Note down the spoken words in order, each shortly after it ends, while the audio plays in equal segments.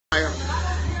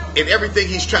And everything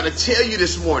he's trying to tell you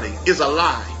this morning is a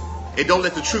lie. And don't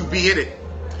let the truth be in it.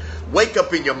 Wake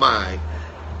up in your mind.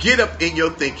 Get up in your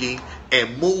thinking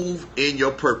and move in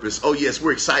your purpose. Oh, yes,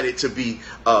 we're excited to be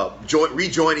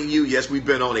rejoining you. Yes, we've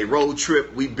been on a road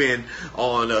trip. We've been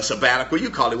on a sabbatical.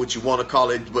 You call it what you want to call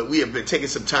it. But we have been taking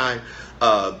some time,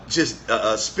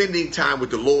 spending time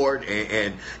with the Lord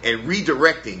and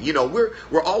redirecting. You know,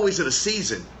 we're always in a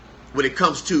season when it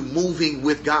comes to moving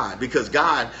with God, because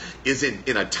God is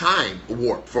in a time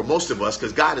warp for most of us,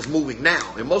 because God is moving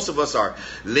now. And most of us are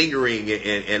lingering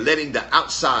and letting the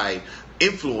outside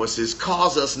influences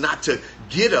cause us not to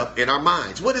get up in our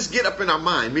minds. What is get up in our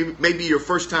mind? Maybe your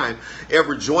first time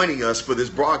ever joining us for this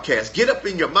broadcast. Get up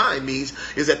in your mind means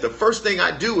is that the first thing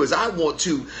I do is I want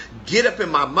to get up in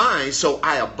my mind so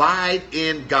I abide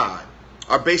in God.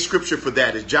 Our base scripture for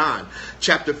that is John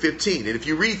chapter 15. And if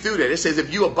you read through that, it says,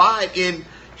 if you abide in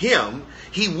him,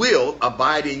 he will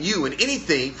abide in you. And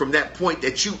anything from that point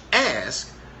that you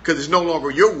ask, because it's no longer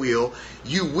your will,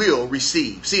 you will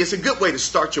receive. See, it's a good way to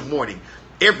start your morning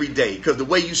every day, because the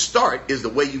way you start is the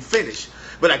way you finish.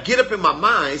 But I get up in my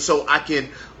mind so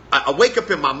I wake up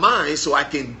in my mind so I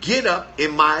can get up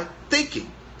in my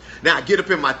thinking. Now I get up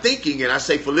in my thinking and I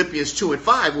say Philippians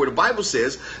 2:5, where the Bible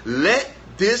says, let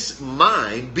this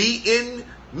mind be in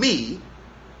me.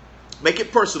 Make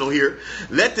it personal here.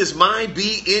 Let this mind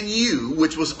be in you,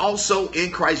 which was also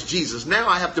in Christ Jesus. Now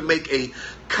I have to make a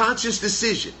conscious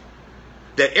decision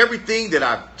that everything that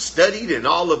I've studied and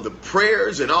all of the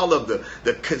prayers and all of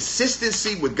the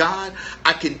consistency with God,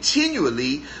 I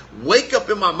continually wake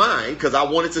up in my mind, because I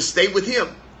want it to stay with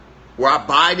him, where I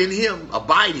abide in him.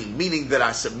 Abiding, meaning that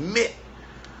I submit.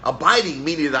 Abiding,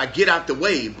 meaning that I get out the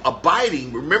way.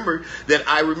 Abiding, remember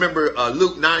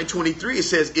Luke 9:23, it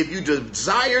says, if you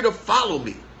desire to follow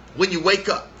me when you wake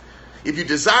up, if you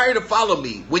desire to follow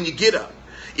me when you get up,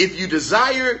 if you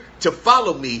desire to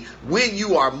follow me when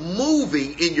you are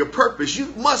moving in your purpose,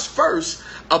 you must first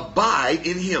abide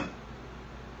in him.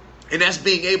 And that's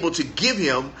being able to give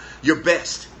him your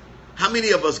best. How many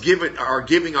of us are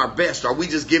giving our best? Are we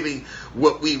just giving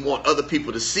what we want other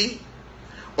people to see?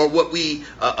 Or what we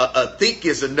think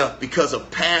is enough because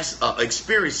of past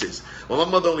experiences? Well,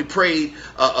 my mother only prayed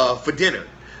for dinner.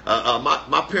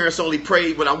 My parents only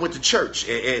prayed when I went to church,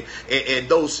 and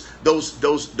those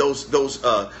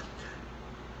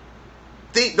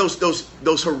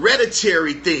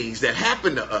hereditary things that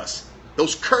happen to us,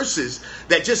 those curses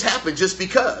that just happen just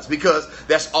because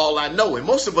that's all I know. And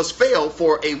most of us fail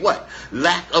for a what?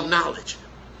 Lack of knowledge.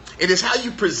 It is how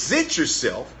you present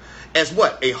yourself as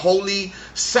what? A holy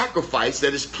sacrifice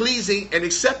that is pleasing and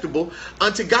acceptable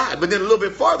unto God. But then a little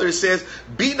bit farther it says,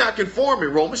 be not conformed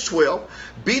in Romans 12.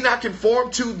 Be not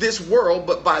conformed to this world,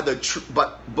 but by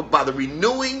the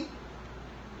renewing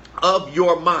of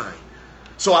your mind.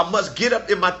 So I must get up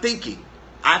in my thinking.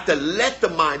 I have to let the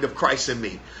mind of Christ in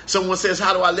me. Someone says,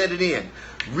 how do I let it in?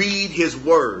 Read his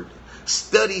word.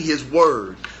 Study his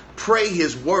word. Pray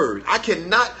his word. I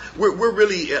cannot, we're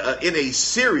really in a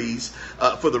series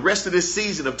for the rest of this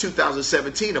season of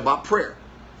 2017 about prayer.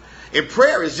 And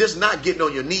prayer is just not getting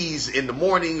on your knees in the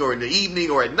morning or in the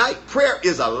evening or at night. Prayer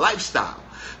is a lifestyle.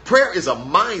 Prayer is a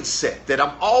mindset that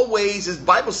I'm always, as the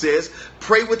Bible says,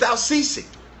 pray without ceasing.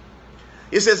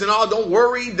 It says, and all, don't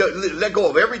worry, let go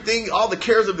of everything, all the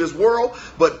cares of this world,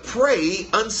 but pray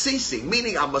unceasing,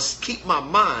 meaning I must keep my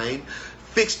mind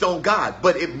fixed on God,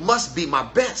 but it must be my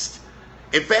best.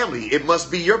 And family, it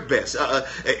must be your best.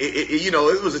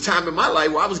 It was a time in my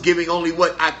life where I was giving only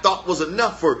what I thought was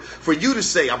enough for you to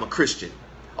say I'm a Christian.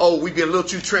 Oh, we've been a little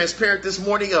too transparent this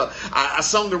morning. I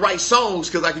sung the right songs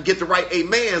because I could get the right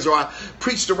amens, or I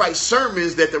preached the right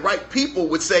sermons that the right people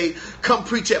would say, come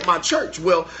preach at my church.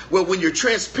 Well, when you're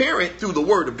transparent through the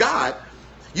word of God,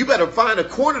 you better find a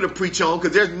corner to preach on,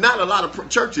 because there's not a lot of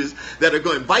churches that are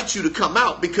going to invite you to come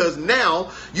out, because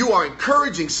now you are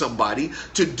encouraging somebody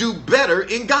to do better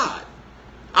in God.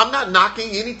 I'm not knocking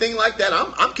anything like that.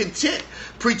 I'm content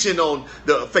preaching on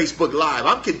the Facebook Live.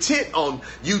 I'm content on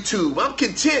YouTube. I'm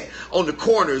content on the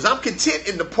corners. I'm content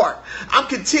in the park. I'm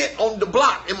content on the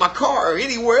block, in my car, or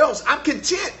anywhere else. I'm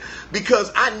content because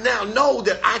I now know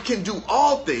that I can do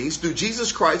all things through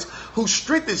Jesus Christ who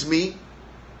strengthens me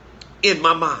in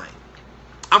my mind.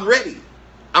 I'm ready.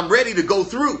 I'm ready to go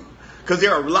through, because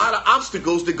there are a lot of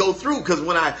obstacles to go through. Because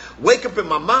when I wake up in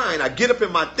my mind, I get up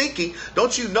in my thinking.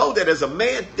 Don't you know that as a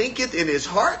man thinketh in his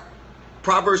heart,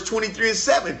 Proverbs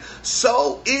 23:7,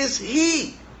 so is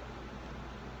he.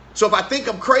 So if I think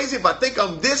I'm crazy, if I think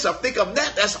I'm this, I think I'm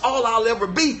that, that's all I'll ever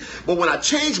be. But when I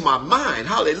change my mind,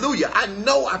 hallelujah, I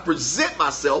know I present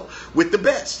myself with the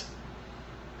best.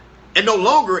 And no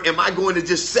longer am I going to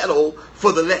just settle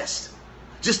for the less,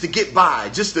 just to get by,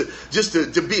 just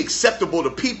to be acceptable to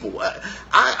people.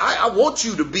 I want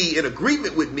you to be in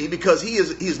agreement with me, because he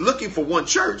is looking for one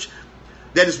church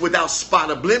that is without spot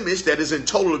or blemish, that is in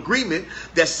total agreement,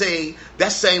 that's saying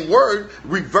that same word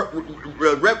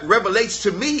revelates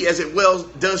to me as it well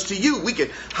does to you. We can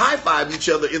high-five each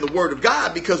other in the word of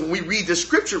God, because when we read the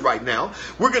scripture right now,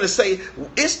 we're going to say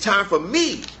it's time for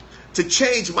me to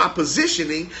change my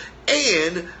positioning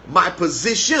and my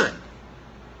position.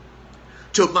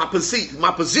 To my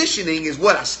positioning is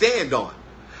what I stand on,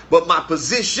 but my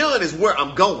position is where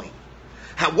I'm going.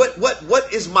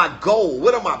 What is my goal?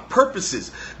 What are my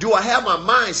purposes? Do I have my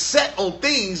mind set on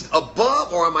things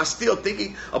above, or am I still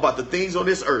thinking about the things on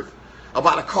this earth?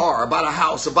 About a car, about a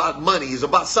house, about money, is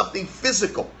about something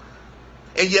physical.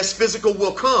 And yes, physical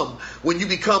will come when you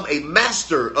become a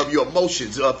master of your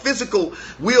emotions. Physical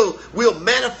will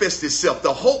manifest itself.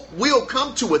 The hope will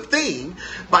come to a thing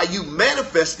by you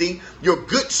manifesting your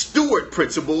good steward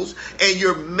principles, and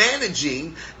you're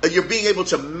being able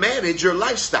to manage your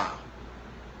lifestyle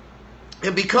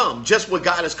and become just what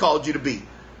God has called you to be,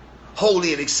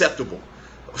 holy and acceptable.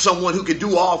 Someone who can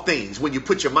do all things when you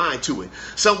put your mind to it.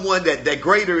 Someone that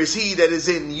greater is he that is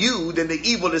in you than the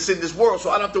evil that's in this world. So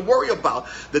I don't have to worry about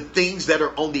the things that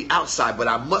are on the outside, but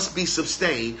I must be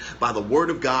sustained by the word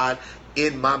of God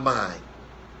in my mind.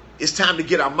 It's time to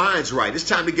get our minds right. It's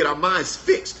time to get our minds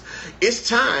fixed. It's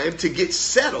time to get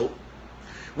settled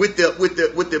with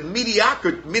the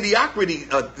mediocrity,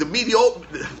 the mediocre.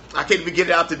 I can't even get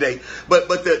it out today. But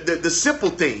the simple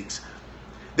things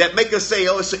that make us say,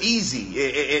 oh, it's so easy,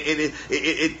 and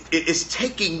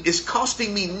it's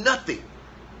costing me nothing.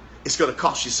 It's going to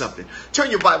cost you something. Turn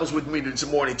your Bibles with me this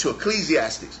morning to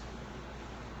Ecclesiastes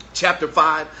chapter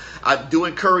 5. I do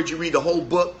encourage you to read the whole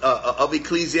book of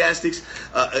Ecclesiastes.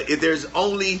 There's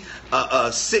only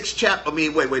 6 chapters.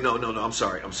 No. I'm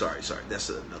sorry. That's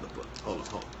another book. Hold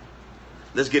on.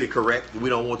 Let's get it correct. We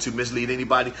don't want to mislead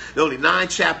anybody. There are only 9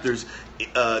 chapters,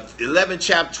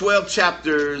 12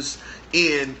 chapters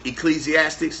in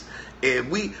Ecclesiastes, and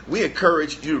we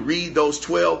encourage you to read those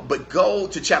 12, but go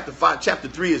to chapter 5. Chapter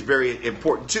 3 is very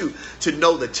important too, to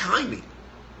know the timing.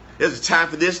 There's a time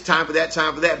for this, time for that,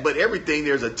 time for that, but everything,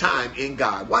 there's a time in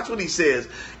God. Watch what he says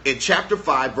in chapter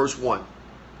 5, verse 1.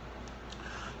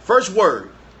 First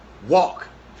word, walk.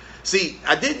 See,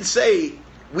 I didn't say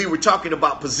we were talking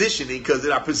about positioning, because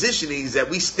in our positioning is that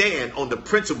we stand on the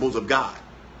principles of God.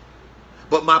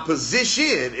 But my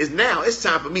position is now it's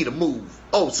time for me to move.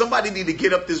 Oh, somebody need to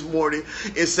get up this morning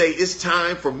and say it's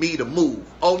time for me to move.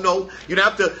 Oh no, you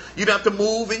don't have to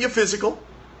move in your physical.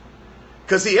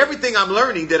 Because see, everything I'm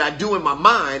learning that I do in my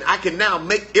mind, I can now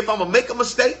make. If I'm gonna make a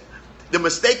mistake, the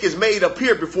mistake is made up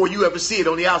here before you ever see it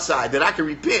on the outside. That I can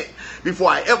repent before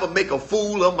I ever make a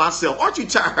fool of myself. Aren't you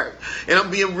tired? And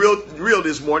I'm being real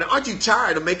this morning. Aren't you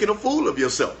tired of making a fool of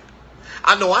yourself?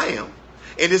 I know I am.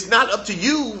 And it's not up to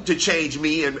you to change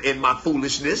me and my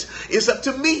foolishness. It's up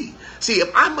to me. See, if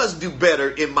I must do better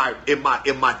in my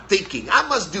thinking, I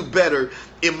must do better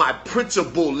in my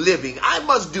principle living. I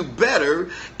must do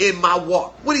better in my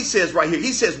walk. What he says right here,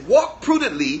 he says, walk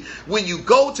prudently when you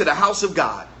go to the house of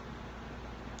God.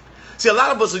 See, a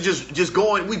lot of us are just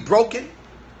going, we broken,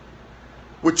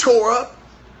 we're tore up.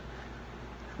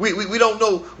 We don't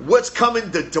know what's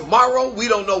coming tomorrow. We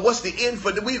don't know what's the end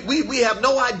for. We have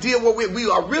no idea where we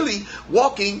are really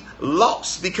walking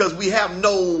lost, because we have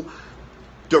no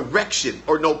direction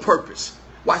or no purpose.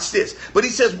 Watch this. But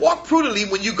he says, walk prudently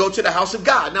when you go to the house of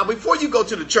God. Now, before you go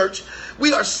to the church,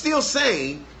 we are still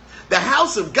saying the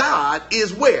house of God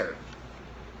is where?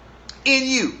 In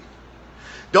you.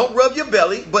 Don't rub your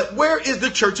belly, but where is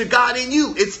the church of God in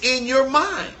you? It's in your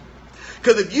mind.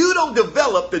 Because if you don't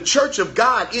develop the church of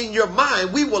God in your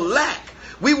mind, we will lack.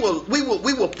 We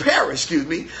will perish,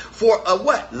 for a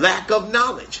what? Lack of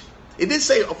knowledge. It didn't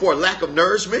say for a lack of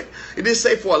nourishment. It didn't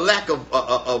say for a lack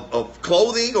of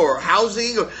clothing or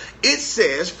housing. It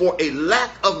says for a lack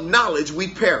of knowledge we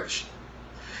perish.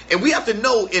 And we have to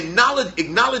know in knowledge,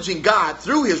 acknowledging God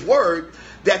through his word,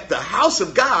 that the house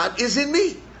of God is in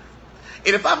me.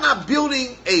 And if I'm not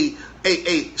building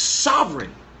a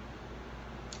sovereign,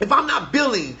 if I'm not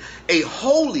building a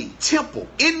holy temple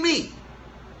in me,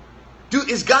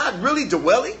 is God really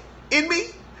dwelling in me?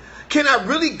 Can I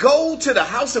really go to the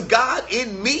house of God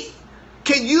in me?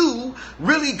 Can you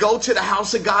really go to the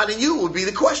house of God in you would be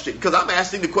the question. Because I'm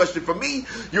asking the question for me.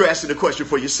 You're asking the question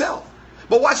for yourself.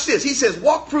 But watch this. He says,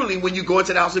 walk prudently when you go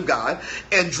into the house of God,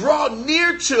 and draw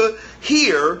near to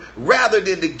hear rather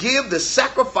than to give the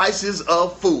sacrifices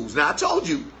of fools. Now, I told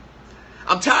you,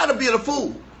 I'm tired of being a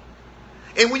fool.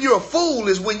 And when you're a fool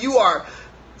is when you are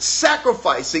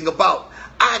sacrificing about,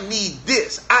 I need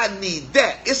this, I need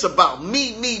that. It's about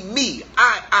me,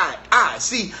 I.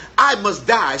 See, I must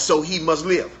die so he must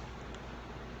live.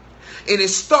 And it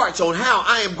starts on how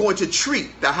I am going to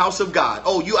treat the house of God.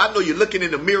 Oh, I know you're looking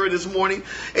in the mirror this morning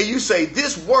and you say,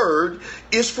 this word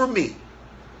is for me.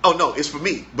 Oh, no, it's for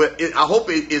me. But I hope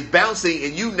it is bouncing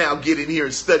and you now get in here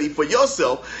and study for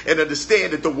yourself and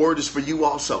understand that the word is for you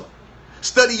also.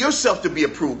 Study yourself to be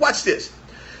approved. Watch this.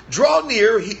 Draw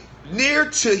near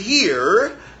to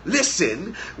hear,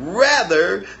 listen,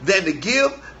 rather than to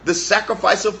give the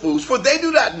sacrifice of fools, for they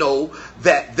do not know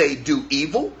that they do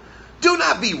evil. Do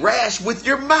not be rash with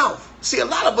your mouth. See, a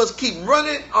lot of us keep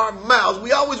running our mouths.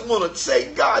 We always want to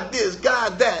say, God this,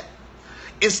 God that,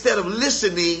 instead of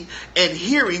listening and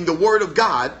hearing the word of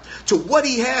God to what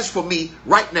he has for me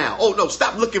right now. Oh, no,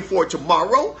 stop looking for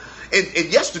tomorrow.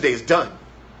 And yesterday is done.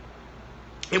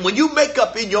 And when you make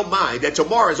up in your mind that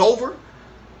tomorrow is over,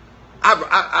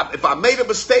 if I made a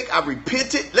mistake, I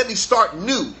repent it. Let me start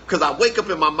new, because I wake up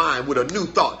in my mind with a new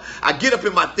thought. I get up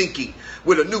in my thinking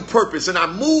with a new purpose, and I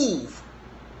move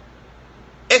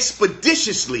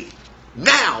expeditiously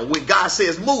now when God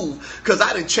says move, because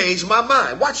I didn't change my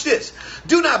mind. Watch this.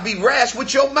 Do not be rash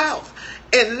with your mouth,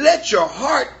 and let your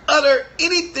heart utter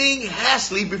anything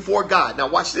hastily before God. Now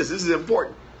watch this. This is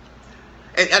important.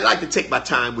 And I'd like to take my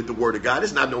time with the word of God.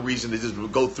 There's not no reason to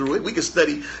just go through it. We can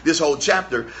study this whole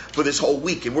chapter for this whole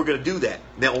week, and we're going to do that.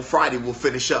 Now on Friday, we'll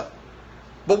finish up.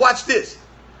 But watch this.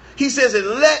 He says, and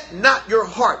let not your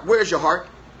heart. Where's your heart?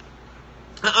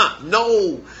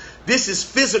 No, this is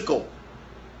physical.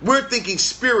 We're thinking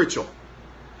spiritual.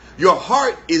 Your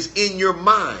heart is in your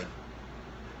mind.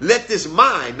 Let this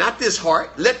mind, not this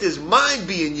heart, let this mind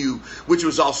be in you, which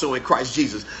was also in Christ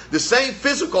Jesus. The same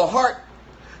physical heart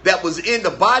that was in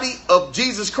the body of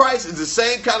Jesus Christ is the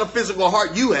same kind of physical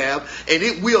heart you have, and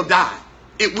it will die.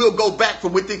 It will go back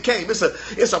from whence it came.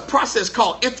 It's a process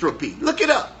called entropy. Look it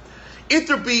up.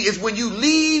 Entropy is when you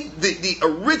leave the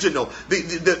original,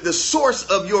 the source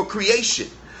of your creation.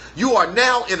 You are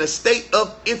now in a state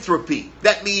of entropy.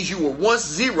 That means you were once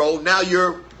zero. Now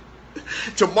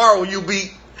tomorrow you'll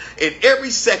be in every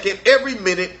second, every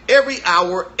minute, every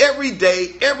hour, every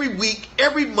day, every week,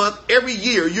 every month, every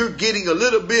year, you're getting a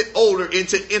little bit older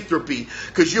into entropy,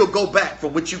 because you'll go back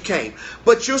from which you came.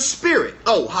 But your spirit,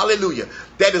 oh, hallelujah,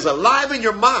 that is alive in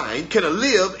your mind can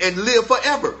live and live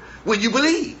forever when you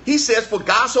believe. He says, for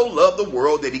God so loved the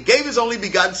world that he gave his only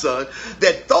begotten son,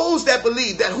 that those that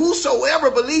believe, that whosoever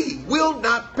believe will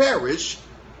not perish,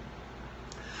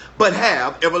 but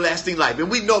have everlasting life.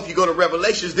 And we know if you go to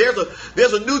Revelations, there's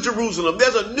a new Jerusalem.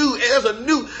 That's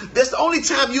the only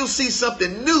time you'll see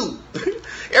something new.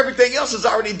 Everything else is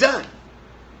already done.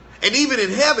 And even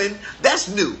in heaven, that's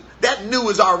new. That new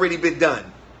has already been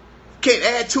done. Can't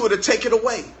add to it or take it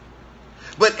away.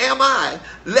 But am I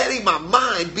letting my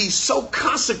mind be so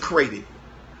consecrated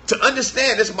to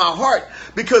understand it's my heart?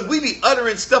 Because we be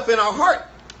uttering stuff in our heart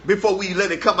before we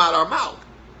let it come out our mouth.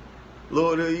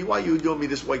 Lord, why you doing me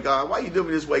this way, God? Why you doing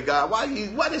me this way, God? Why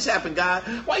this happened, God?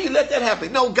 Why you let that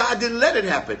happen? No, God didn't let it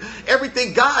happen.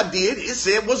 Everything God did, it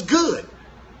said was good.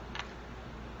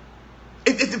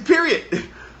 Period.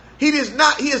 He is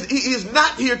not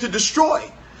here to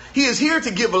destroy. He is here to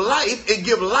give life, and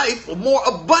give life more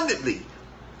abundantly.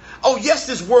 Oh, yes,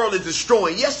 this world is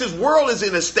destroying. Yes, this world is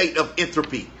in a state of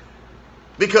entropy.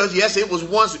 Because, yes, it was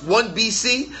once 1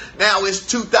 BC. Now it's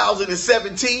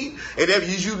 2017. And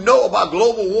as you know about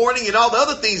global warming and all the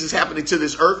other things that's happening to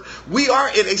this earth, we are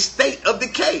in a state of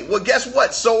decay. Well, guess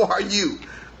what? So are you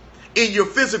in your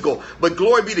physical. But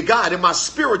glory be to God, in my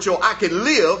spiritual, I can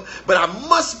live, but I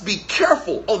must be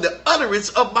careful on the utterance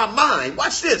of my mind.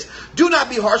 Watch this. Do not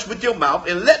be harsh with your mouth,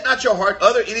 and let not your heart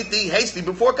utter anything hasty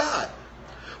before God.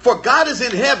 For God is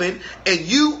in heaven, and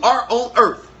you are on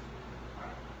earth.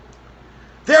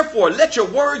 Therefore, let your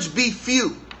words be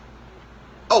few.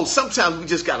 Oh, sometimes we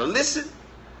just got to listen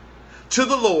to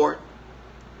the Lord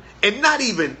and not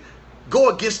even go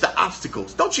against the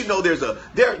obstacles. Don't you know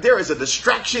there is a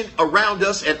distraction around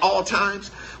us at all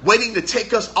times, waiting to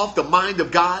take us off the mind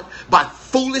of God by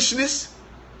foolishness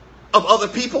of other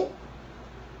people?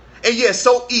 And yeah, it's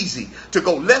so easy to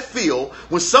go left field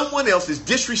when someone else is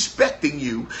disrespecting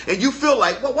you and you feel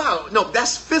like, well, wow, no,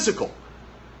 that's physical.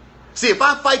 See, if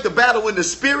I fight the battle in the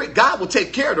spirit, God will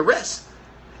take care of the rest.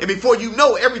 And before you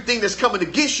know, everything that's coming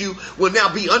against you will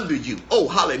now be under you. Oh,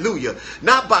 hallelujah.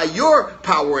 Not by your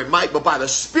power and might, but by the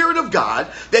Spirit of God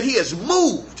that he has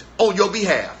moved on your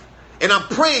behalf. And I'm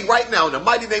praying right now in the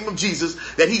mighty name of Jesus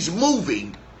that he's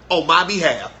moving on my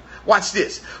behalf. Watch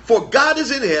this. For God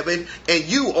is in heaven and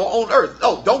you are on earth.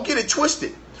 Oh, don't get it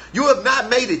twisted. You have not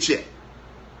made it yet.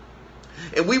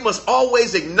 And we must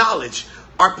always acknowledge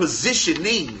our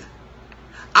positioning.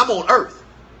 I'm on earth,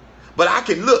 but I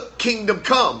can look, kingdom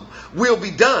come, will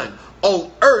be done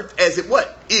on earth as it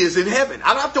what is in heaven.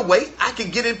 I don't have to wait. I can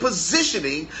get in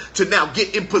positioning to now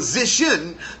get in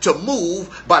position to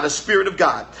move by the Spirit of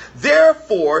God.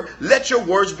 Therefore, let your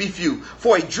words be few.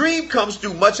 For a dream comes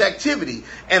through much activity,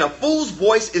 and a fool's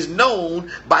voice is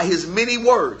known by his many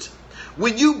words.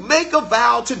 When you make a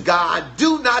vow to God,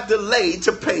 do not delay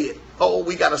to pay it. Oh,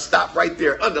 we got to stop right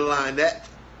there. Underline that.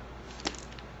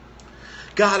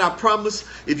 God, I promise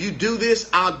if you do this,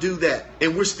 I'll do that.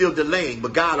 And we're still delaying,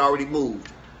 but God already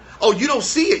moved. Oh, you don't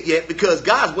see it yet because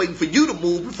God's waiting for you to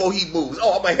move before he moves.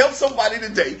 Oh, I'm going to help somebody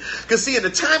today. Because see, in the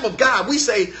time of God, we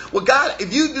say, well, God,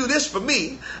 if you do this for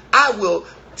me, I will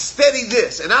steady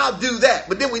this and I'll do that.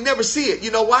 But then we never see it.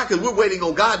 You know why? Because we're waiting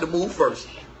on God to move first.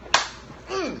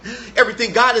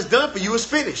 Everything God has done for you is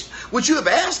finished. What you have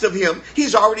asked of him,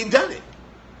 he's already done it.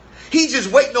 He's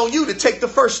just waiting on you to take the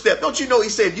first step. Don't you know he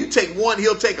said if you take one,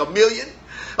 he'll take 1,000,000?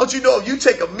 Don't you know if you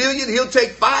take 1,000,000, he'll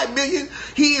take 5,000,000?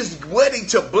 He is waiting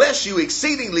to bless you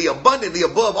exceedingly abundantly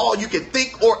above all you can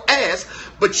think or ask.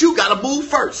 But you got to move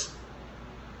first.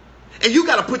 And you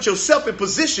got to put yourself in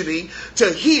positioning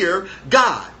to hear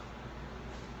God.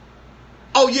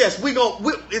 Oh yes,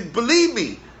 believe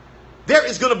me, there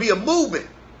is going to be a movement.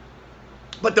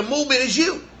 But the movement is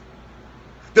you.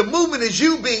 The movement is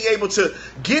you being able to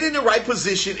get in the right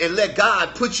position and let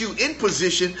God put you in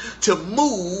position to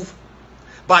move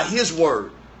by his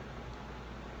word.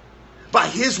 By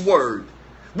his word.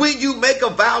 When you make a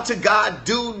vow to God,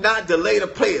 do not delay to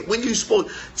pay it. When you're supposed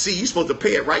to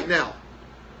pay it right now.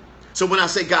 So when I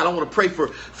say, God, I want to pray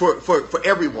for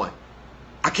everyone.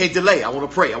 I can't delay. I want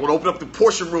to pray. I want to open up the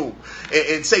portion room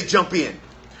and say, jump in.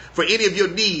 For any of your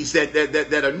needs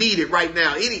that are needed right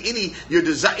now, your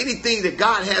desire, anything that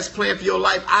God has planned for your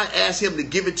life, I ask him to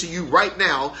give it to you right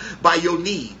now by your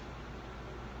need.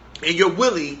 And you're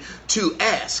willing to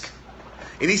ask.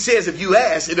 And he says, if you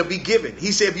ask, it'll be given.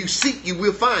 He said, if you seek, you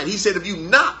will find. He said, if you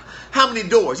knock, how many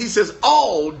doors? He says,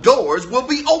 all doors will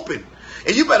be open.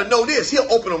 And you better know this,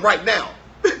 he'll open them right now.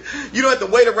 You don't have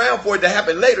to wait around for it to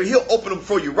happen later. He'll open them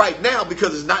for you right now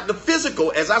because it's not in the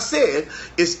physical. As I said,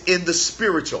 it's in the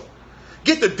spiritual.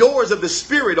 Get the doors of the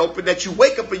spirit open that you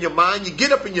wake up in your mind, you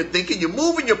get up in your thinking, you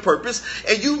move in your purpose,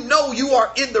 and you know you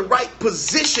are in the right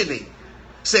positioning.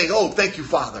 Saying, oh, thank you,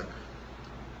 Father.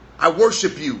 I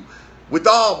worship you with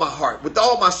all my heart, with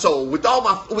all my soul, with all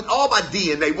my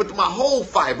DNA, with my whole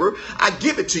fiber. I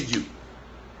give it to you.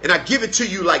 And I give it to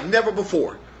you like never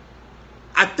before.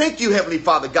 I thank you, Heavenly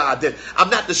Father God, that I'm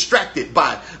not distracted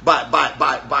by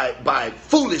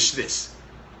foolishness.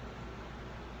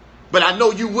 But I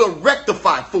know you will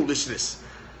rectify foolishness.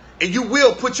 And you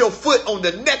will put your foot on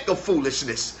the neck of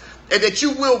foolishness. And that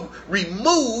you will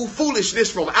remove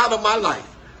foolishness from out of my life.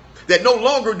 That no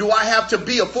longer do I have to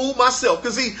be a fool myself.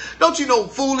 Because see, don't you know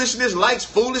foolishness likes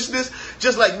foolishness?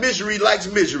 Just like misery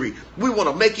likes misery. We want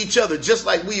to make each other just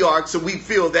like we are so we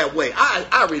feel that way.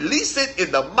 I release it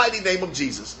in the mighty name of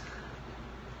Jesus.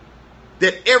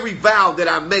 That every vow that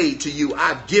I made to you,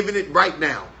 I've given it right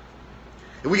now.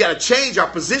 And we got to change our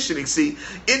positioning. See,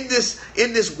 in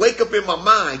this wake up in my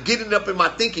mind, getting up in my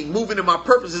thinking, moving in my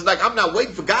purpose, it's like I'm not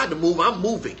waiting for God to move. I'm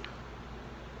moving.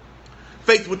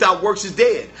 Faith without works is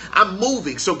dead. I'm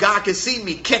moving so God can see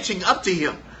me catching up to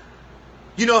him.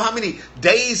 You know how many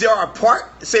days there are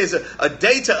apart? It says a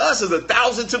day to us is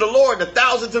 1,000 to the Lord, and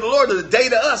 1,000 to the Lord is a day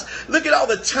to us. Look at all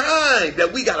the time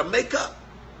that we got to make up.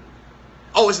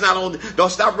 Oh, it's not on. Don't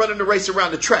stop running the race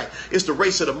around the track. It's the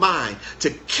race of the mind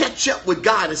to catch up with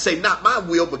God and say, not my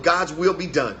will, but God's will be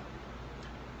done.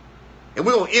 And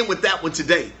we're going to end with that one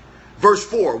today. Verse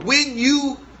 4. When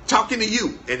you, talking to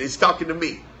you, and it's talking to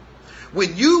me.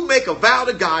 When you make a vow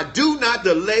to God, do not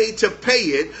delay to pay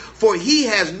it, for he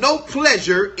has no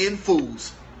pleasure in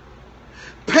fools.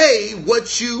 Pay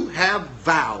what you have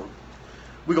vowed.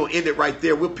 We're going to end it right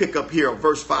there. We'll pick up here on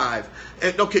verse 5.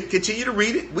 And no, continue to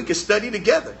read it. We can study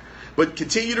together. But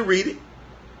continue to read it.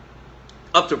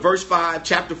 Up to verse 5,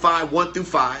 chapter 5, 1 through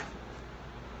 5.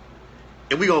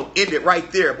 And we're going to end it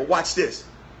right there. But watch this.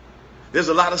 There's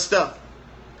a lot of stuff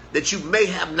that you may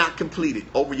have not completed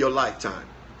over your lifetime.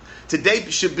 Today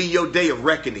should be your day of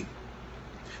reckoning.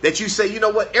 That you say, you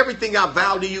know what? Everything I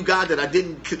vowed to you, God, that I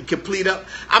didn't complete up,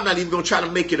 I'm not even going to try to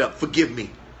make it up. Forgive me.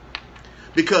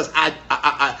 Because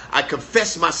I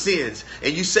confess my sins.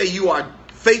 And you say you are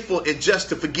faithful and just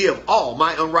to forgive all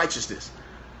my unrighteousness.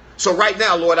 So right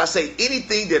now, Lord, I say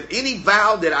any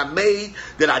vow that I made,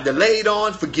 that I delayed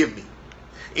on, forgive me.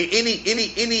 Any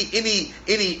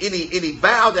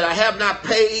vow that I have not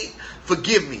paid,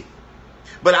 forgive me.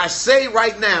 But I say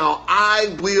right now,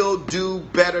 I will do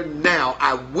better now.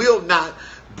 I will not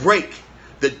break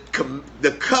the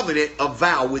covenant of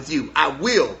vow with you. I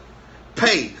will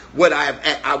pay what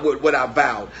I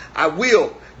vowed. I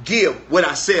will give what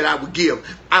I said I would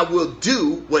give. I will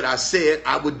do what I said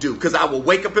I would do. Because I will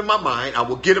wake up in my mind, I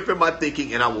will get up in my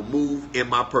thinking, and I will move in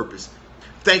my purpose.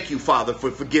 Thank you, Father, for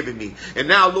forgiving me. And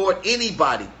now, Lord,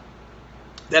 anybody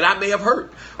that I may have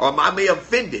hurt, or I may have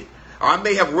offended, or I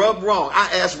may have rubbed wrong,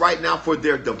 I ask right now for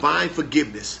their divine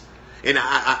forgiveness. And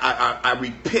I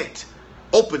repent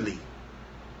openly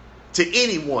to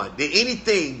anyone, to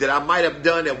anything that I might have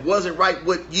done that wasn't right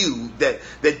with you, that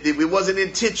it wasn't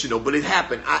intentional, but it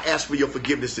happened. I ask for your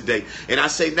forgiveness today. And I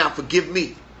say now, forgive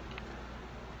me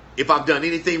if I've done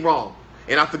anything wrong.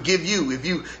 And I forgive you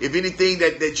if anything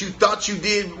that you thought you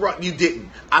did wrong, you didn't.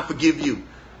 I forgive you.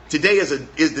 Today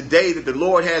is the day that the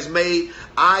Lord has made.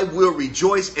 I will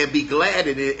rejoice and be glad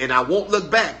in it, and I won't look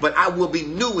back, but I will be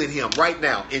new in him right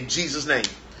now in Jesus' name.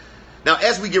 Now,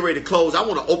 as we get ready to close, I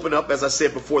want to open up, as I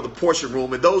said before, the portion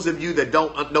room. And those of you that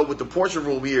don't know what the portion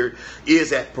room here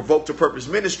is at Provoke to Purpose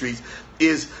Ministries,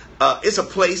 it's a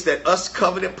place that us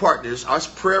covenant partners, us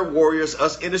prayer warriors,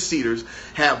 us interceders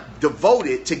have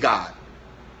devoted to God.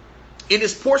 In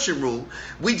this portion room,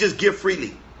 we just give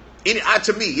freely.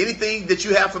 To me, anything that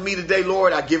you have for me today,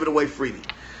 Lord, I give it away freely.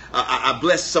 I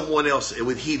bless someone else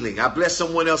with healing. I bless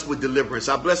someone else with deliverance.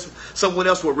 I bless someone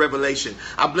else with revelation.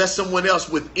 I bless someone else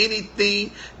with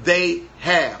anything they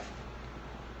have.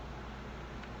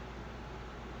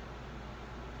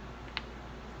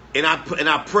 And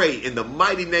I pray in the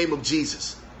mighty name of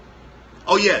Jesus.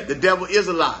 Oh yeah, the devil is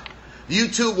a lie.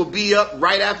 YouTube will be up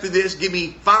right after this. Give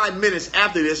me 5 minutes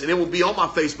after this, and it will be on my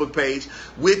Facebook page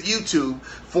with YouTube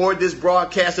for this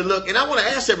broadcast. And look, and I want to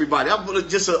ask everybody, I'm going to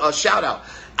just a shout out.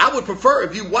 I would prefer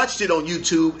if you watched it on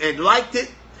YouTube and liked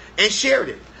it and shared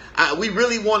it. We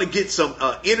really want to get some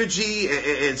energy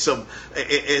and some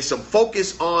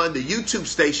focus on the YouTube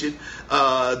station,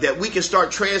 that we can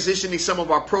start transitioning some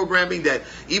of our programming. That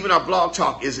even our blog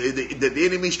talk is the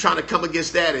enemy's trying to come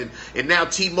against that, and now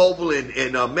T-Mobile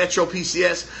and Metro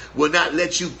PCS will not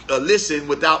let you listen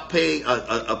without paying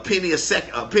a penny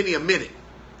a minute,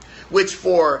 which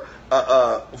for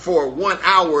 1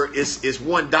 hour is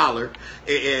 $1,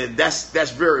 and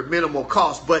that's very minimal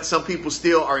cost. But some people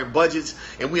still are in budgets,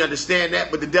 and we understand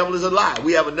that. But the devil is a lie.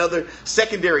 We have another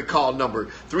secondary call number,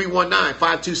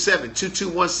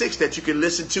 319-527-2216, that you can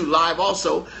listen to live.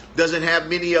 Also doesn't have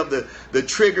many of the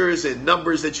triggers and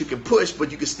numbers that you can push,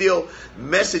 but you can still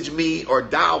message me or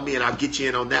dial me, and I'll get you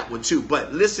in on that one too.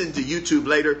 But listen to YouTube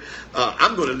later.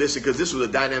 I'm going to listen because this was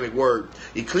a dynamic word.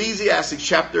 Ecclesiastes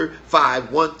chapter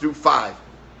 5, 1 through 5.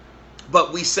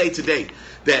 But we say today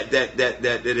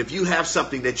that if you have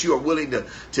something that you are willing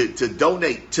to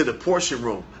donate to the portion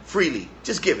room freely,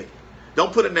 just give it.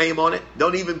 Don't put a name on it.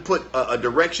 Don't even put a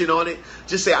direction on it.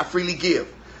 Just say, I freely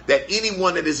give. That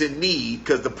anyone that is in need,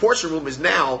 because the portion room is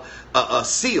now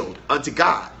sealed unto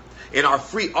God, and our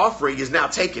free offering is now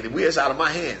taken, and it's out of my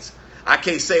hands. I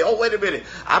can't say, oh, wait a minute,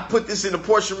 I put this in the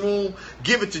portion room,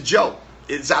 give it to Joe.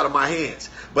 It's out of my hands.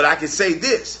 But I can say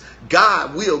this: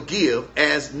 God will give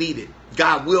as needed.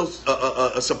 God will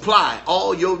supply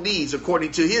all your needs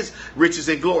according to his riches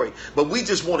and glory. But we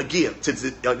just want to give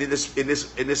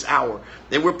in this hour.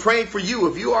 And we're praying for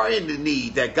you if you are in the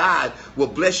need, that God will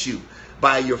bless you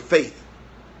by your faith.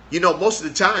 You know, most of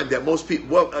the time that most people,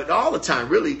 well, all the time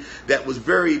really, that was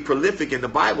very prolific in the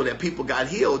Bible that people got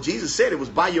healed. Jesus said it was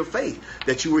by your faith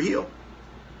that you were healed.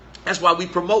 That's why we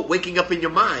promote waking up in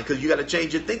your mind, because you got to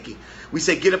change your thinking. We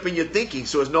say get up in your thinking,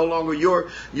 so it's no longer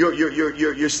your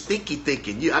stinky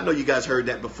thinking. I know you guys heard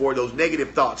that before. Those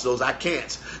negative thoughts, those I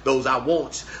can'ts, those I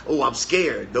won'ts. Oh, I'm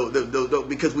scared.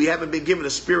 Because we haven't been given a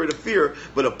spirit of fear,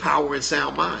 but a power and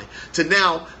sound mind. To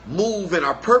now move in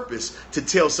our purpose to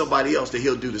tell somebody else that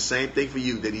he'll do the same thing for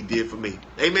you that he did for me.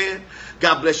 Amen.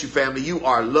 God bless you, family. You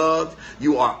are loved.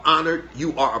 You are honored.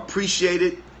 You are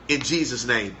appreciated. In Jesus'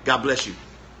 name, God bless you.